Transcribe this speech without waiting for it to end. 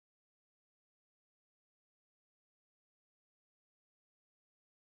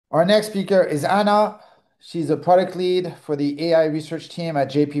Our next speaker is Anna. She's a product lead for the AI research team at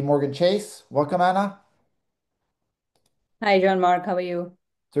JPMorgan Chase. Welcome, Anna. Hi, John Mark. How are you?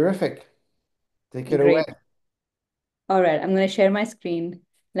 Terrific. Take it away. Great. All right, I'm going to share my screen.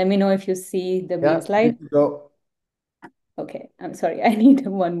 Let me know if you see the main Yeah, slide. good to go. Okay, I'm sorry. I need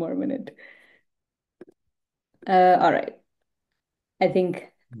one more minute. All right. I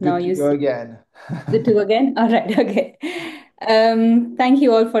think now Good to you go see again. the two again. All right. Okay. Thank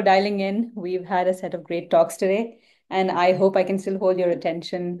you all for dialing in. We've had a set of great talks today, and I hope I can still hold your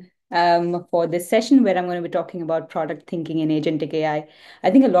attention for this session where I'm going to be talking about product thinking in agentic AI.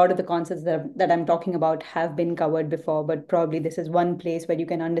 I think a lot of the concepts that I'm talking about have been covered before, but probably this is one place where you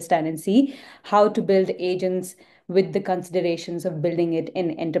can understand and see how to build agents with the considerations of building it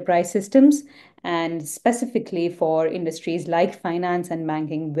in enterprise systems and specifically for industries like finance and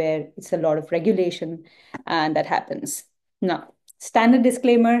banking, where it's a lot of regulation and that happens. Now, standard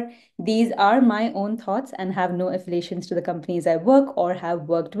disclaimer, these are my own thoughts and have no affiliations to the companies I work or have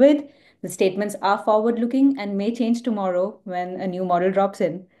worked with. The statements are forward looking and may change tomorrow when a new model drops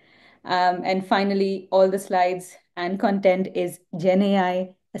in. And finally, all the slides and content is Gen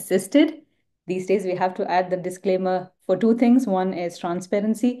AI assisted. These days, we have to add the disclaimer for two things. One is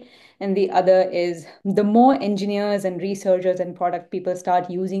transparency, and the other is the more engineers and researchers and product people start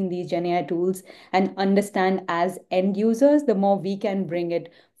using these Gen AI tools and understand as end users, the more we can bring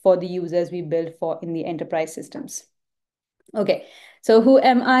it for the users we build for in the enterprise systems. Okay, so who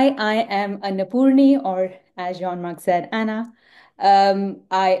am I? I am Annapoorani, or as Jean Marc said, Anna.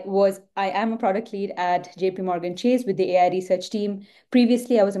 I am a product lead at JPMorgan Chase with the AI research team.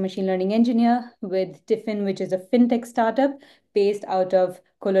 Previously, I was a machine learning engineer with Tiffin, which is a fintech startup based out of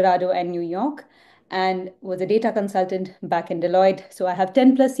Colorado and New York, and was a data consultant back in Deloitte. So I have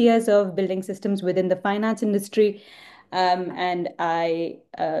 10 plus years of building systems within the finance industry. And I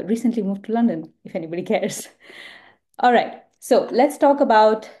recently moved to London, if anybody cares. All right, so let's talk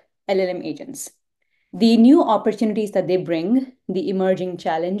about LLM agents, the new opportunities that they bring, the emerging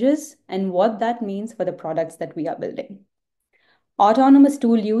challenges, and what that means for the products that we are building. Autonomous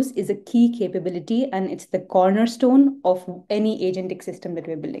tool use is a key capability and it's the cornerstone of any agentic system that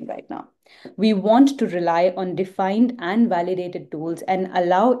we're building right now. We want to rely on defined and validated tools and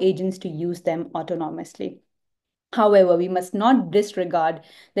allow agents to use them autonomously. However, we must not disregard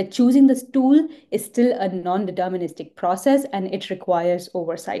that choosing this tool is still a non deterministic process and it requires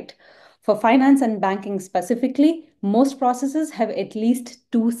oversight. For finance and banking specifically, most processes have at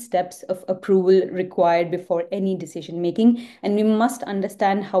least two steps of approval required before any decision making, and we must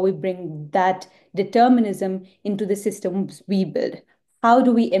understand how we bring that determinism into the systems we build. How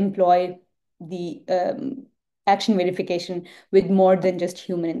do we employ the action verification with more than just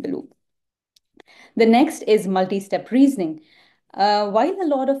human in the loop? The next is multi-step reasoning. While a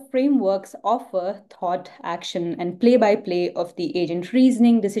lot of frameworks offer thought, action, and play-by-play of the agent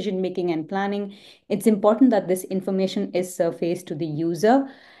reasoning, decision-making, and planning, it's important that this information is surfaced to the user.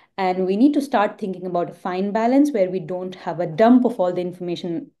 And we need to start thinking about a fine balance where we don't have a dump of all the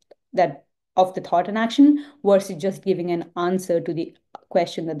information that of the thought and action versus just giving an answer to the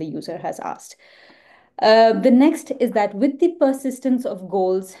question that the user has asked. The next is that with the persistence of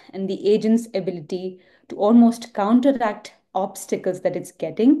goals and the agent's ability to almost counteract obstacles that it's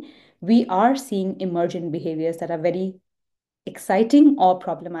getting, we are seeing emergent behaviors that are very exciting or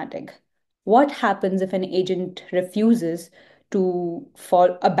problematic. What happens if an agent refuses to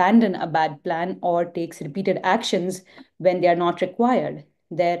abandon a bad plan or takes repeated actions when they are not required?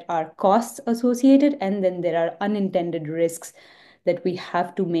 There are costs associated, and then there are unintended risks that we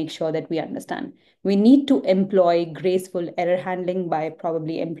have to make sure that we understand. We need to employ graceful error handling by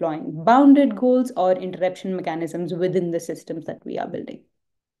probably employing bounded goals or interruption mechanisms within the systems that we are building.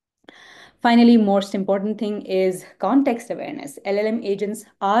 Finally, most important thing is context awareness. LLM agents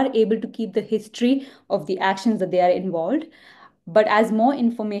are able to keep the history of the actions that they are involved. But as more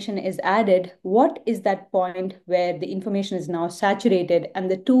information is added, what is that point where the information is now saturated and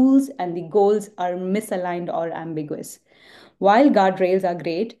the tools and the goals are misaligned or ambiguous? While guardrails are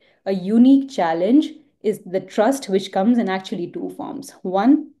great, a unique challenge is the trust, which comes in actually two forms.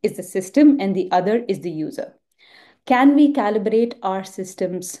 One is the system, and the other is the user. Can we calibrate our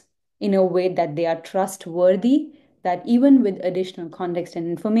systems in a way that they are trustworthy, that even with additional context and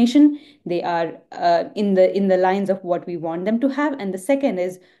information, they are in the lines of what we want them to have? And the second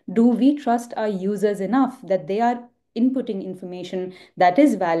is, do we trust our users enough that they are inputting information that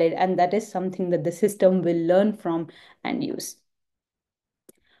is valid and that is something that the system will learn from and use?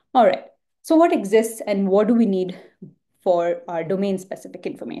 All right. So what exists and what do we need for our domain specific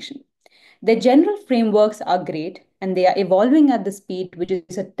information? The general frameworks are great. and they are evolving at the speed which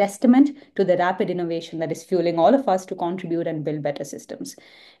is a testament to the rapid innovation that is fueling all of us to contribute and build better systems.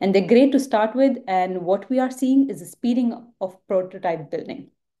 And they're great to start with, and what we are seeing is a speeding of prototype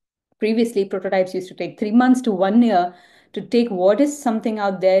building. Previously, prototypes used to take 3 months to 1 year to take what is something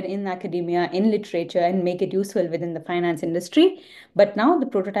out there in academia, in literature, and make it useful within the finance industry. But now the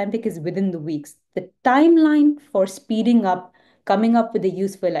prototyping is within the weeks. The timeline for speeding up, coming up with a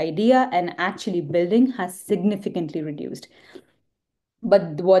useful idea, and actually building has significantly reduced.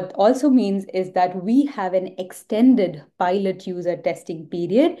 But what also means is that we have an extended pilot user testing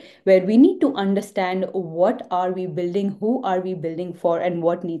period where we need to understand what are we building, who are we building for, and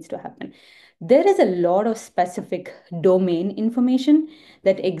what needs to happen. There is a lot of specific domain information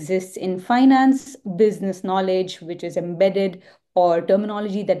that exists in finance, business knowledge, which is embedded, or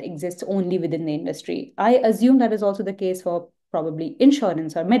terminology that exists only within the industry. I assume that is also the case for probably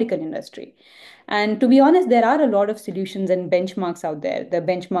insurance or medical industry. And to be honest, there are a lot of solutions and benchmarks out there. The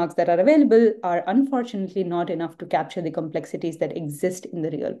benchmarks that are available are unfortunately not enough to capture the complexities that exist in the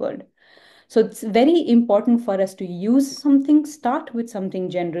real world. So it's very important for us to use something, start with something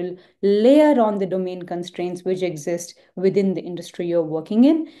general, layer on the domain constraints which exist within the industry you're working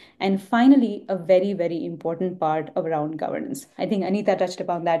in, and finally, a very, very important part around governance. I think Anita touched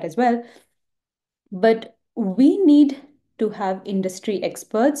upon that as well. But we need to have industry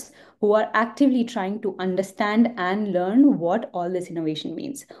experts who are actively trying to understand and learn what all this innovation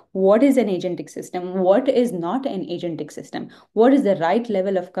means. What is an agentic system? What is not an agentic system? What is the right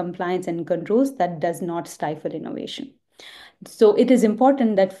level of compliance and controls that does not stifle innovation? So it is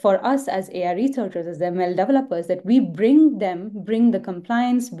important that for us as AI researchers, as ML developers, that we bring the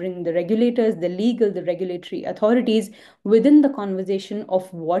compliance, bring the regulators, the legal, the regulatory authorities within the conversation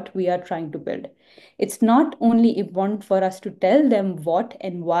of what we are trying to build. It's not only important for us to tell them what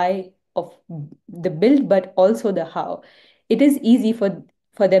and why of the build, but also the how. It is easy for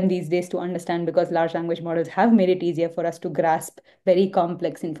them these days to understand because large language models have made it easier for us to grasp very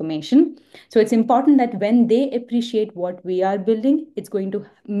complex information. So it's important that when they appreciate what we are building, it's going to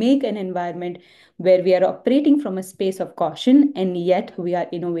make an environment where we are operating from a space of caution and yet we are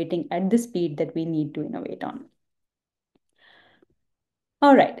innovating at the speed that we need to innovate on.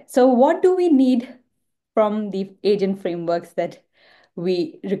 All right, so what do we need from the agent frameworks that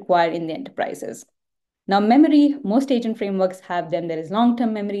we require in the enterprises? Now, memory, most agent frameworks have them. There is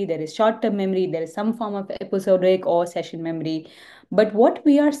long-term memory, there is short-term memory, there is some form of episodic or session memory. But what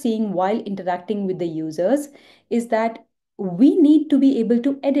we are seeing while interacting with the users is that we need to be able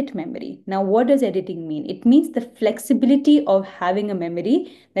to edit memory. Now, what does editing mean? It means the flexibility of having a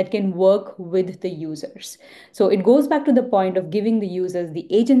memory that can work with the users. So it goes back to the point of giving the users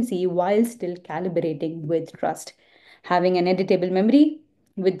the agency while still calibrating with trust. Having an editable memory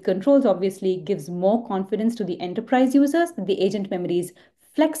with controls obviously gives more confidence to the enterprise users that the agent memory is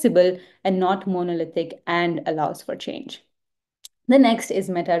flexible and not monolithic and allows for change. The next is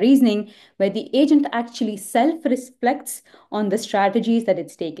meta reasoning, where the agent actually self reflects on the strategies that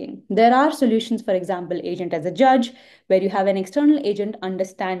it's taking. There are solutions, for example, agent as a judge, where you have an external agent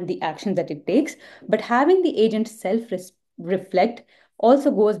understand the actions that it takes, but having the agent self reflect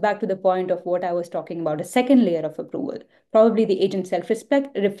also goes back to the point of what I was talking about, a second layer of approval. Probably the agent self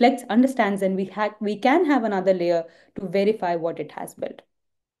reflects, understands, and we can have another layer to verify what it has built.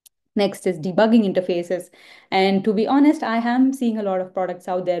 Next is debugging interfaces. And to be honest, I am seeing a lot of products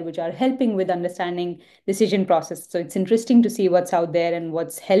out there which are helping with understanding decision process. So it's interesting to see what's out there and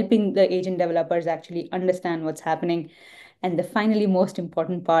what's helping the agent developers actually understand what's happening. And the finally most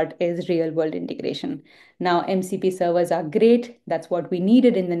important part is real world integration. Now, MCP servers are great. That's what we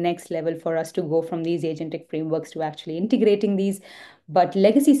needed in the next level for us to go from these agentic frameworks to actually integrating these. But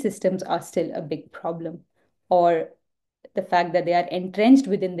legacy systems are still a big problem. Or the fact that they are entrenched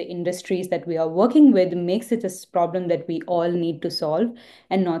within the industries that we are working with makes it a problem that we all need to solve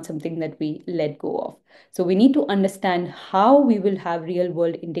and not something that we let go of. So we need to understand how we will have real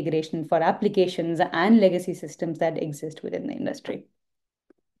world integration for applications and legacy systems that exist within the industry.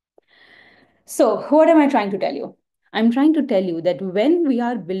 So, what am I trying to tell you? I'm trying to tell you that when we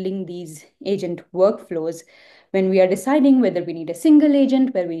are building these agent workflows, when we are deciding whether we need a single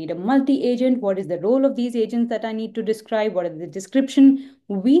agent, where we need a multi-agent, what is the role of these agents that I need to describe, what is the description,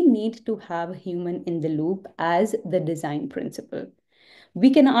 we need to have a human in the loop as the design principle. We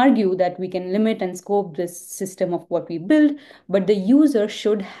can argue that we can limit and scope this system of what we build, but the user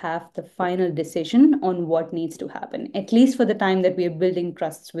should have the final decision on what needs to happen, at least for the time that we are building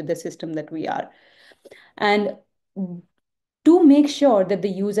trusts with the system that we are. And to make sure that the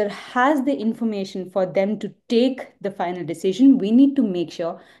user has the information for them to take the final decision, we need to make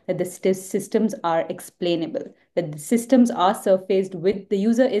sure that the systems are explainable. that the systems are surfaced with the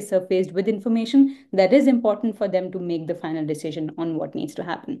user is surfaced with information that is important for them to make the final decision on what needs to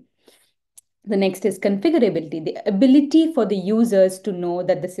happen. The next is configurability, the ability for the users to know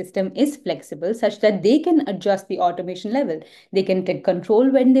that the system is flexible such that they can adjust the automation level. They can take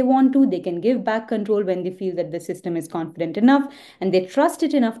control when they want to, they can give back control when they feel that the system is confident enough and they trust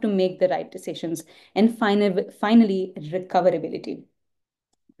it enough to make the right decisions. And finally, recoverability.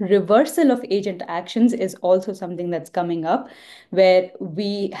 Reversal of agent actions is also something that's coming up where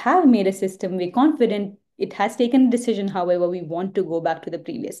we have made a system, we're confident it has taken a decision, however, we want to go back to the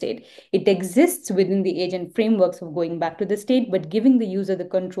previous state. It exists within the agent frameworks of going back to the state, but giving the user the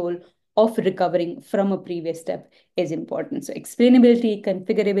control of recovering from a previous step is important. So, explainability,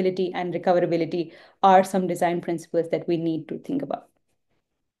 configurability, and recoverability are some design principles that we need to think about.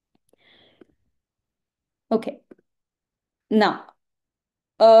 Okay, now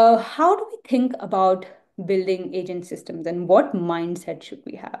how do we think about building agent systems and what mindset should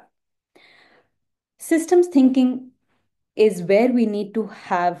we have? Systems thinking is where we need to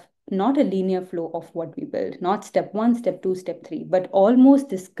have not a linear flow of what we build, not step one, step two, step three, but almost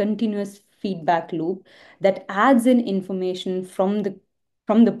this continuous feedback loop that adds in information from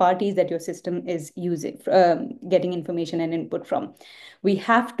the parties that your system is using, getting information and input from. We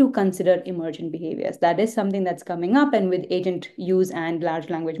have to consider emergent behaviors. That is something that's coming up, and with agent use and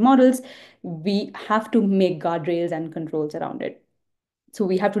large language models, we have to make guardrails and controls around it. So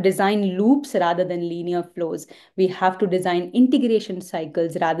we have to design loops rather than linear flows. We have to design integration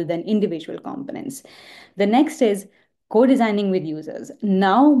cycles rather than individual components. The next is co-designing with users.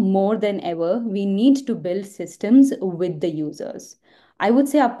 Now more than ever, we need to build systems with the users. I would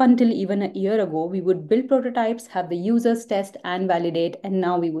say up until even a year ago, we would build prototypes, have the users test and validate, and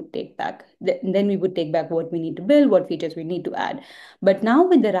now we would take back. Then we would take back what we need to build, what features we need to add. But now,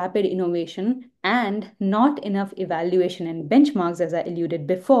 with the rapid innovation and not enough evaluation and benchmarks, as I alluded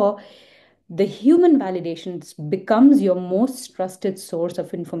before, the human validations becomes your most trusted source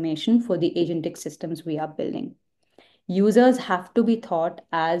of information for the agentic systems we are building. Users have to be thought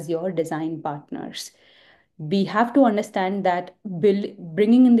as your design partners. We have to understand that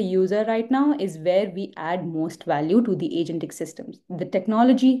bringing in the user right now is where we add most value to the agentic systems. The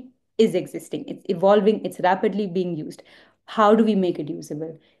technology is existing, it's evolving, it's rapidly being used. How do we make it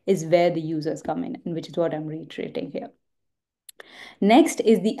usable is where the users come in, and which is what I'm reiterating here. Next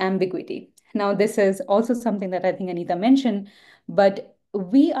is the ambiguity. Now, this is also something that I think Anita mentioned, but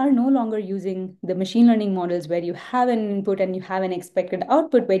we are no longer using the machine learning models where you have an input and you have an expected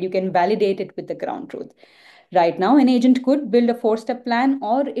output where you can validate it with the ground truth. Right now, an agent could build a four-step plan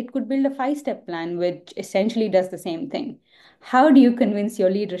or it could build a five-step plan, which essentially does the same thing. How do you convince your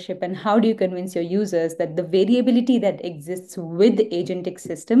leadership and how do you convince your users that the variability that exists with agentic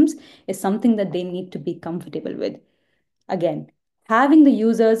systems is something that they need to be comfortable with? Again, having the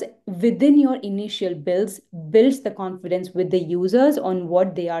users within your initial builds the confidence with the users on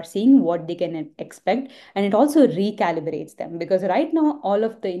what they are seeing, what they can expect, and it also recalibrates them because right now all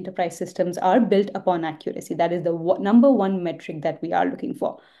of the enterprise systems are built upon accuracy. That is the number one metric that we are looking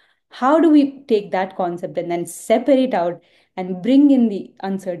for. How do we take that concept and then separate out and bring in the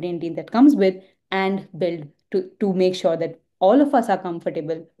uncertainty that comes with and build to make sure that all of us are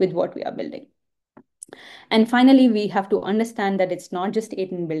comfortable with what we are building? And finally, we have to understand that it's not just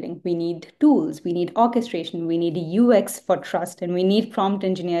agent building. We need tools, we need orchestration, we need UX for trust, and we need prompt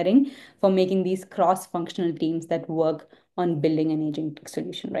engineering for making these cross functional teams that work on building an agentic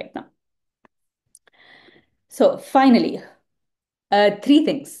solution right now. So, finally, three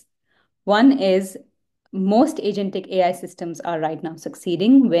things. One is most agentic AI systems are right now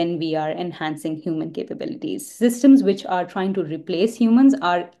succeeding when we are enhancing human capabilities. Systems which are trying to replace humans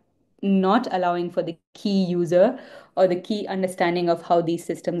are not allowing for the key user or the key understanding of how these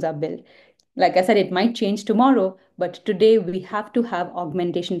systems are built. Like I said, it might change tomorrow, but today we have to have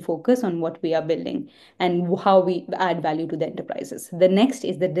augmentation focus on what we are building and how we add value to the enterprises. The next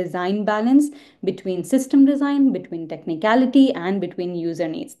is the design balance between system design, between technicality, and between user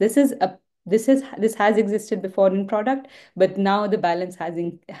needs. This has existed before in product, but now the balance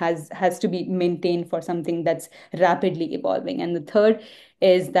has to be maintained for something that's rapidly evolving. And the third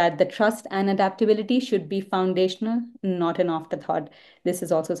is that the trust and adaptability should be foundational, not an afterthought. This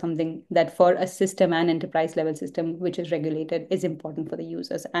is also something that for a system and enterprise level system which is regulated is important for the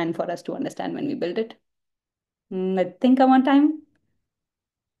users and for us to understand when we build it. I think I'm on time.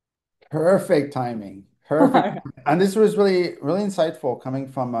 Perfect timing. Perfect. And this was really, really insightful coming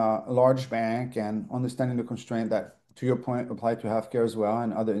from a large bank and understanding the constraint that, to your point, apply to healthcare as well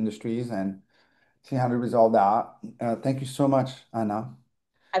and other industries and see how to resolve that. Thank you so much, Anna.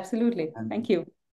 Absolutely. And Thank you.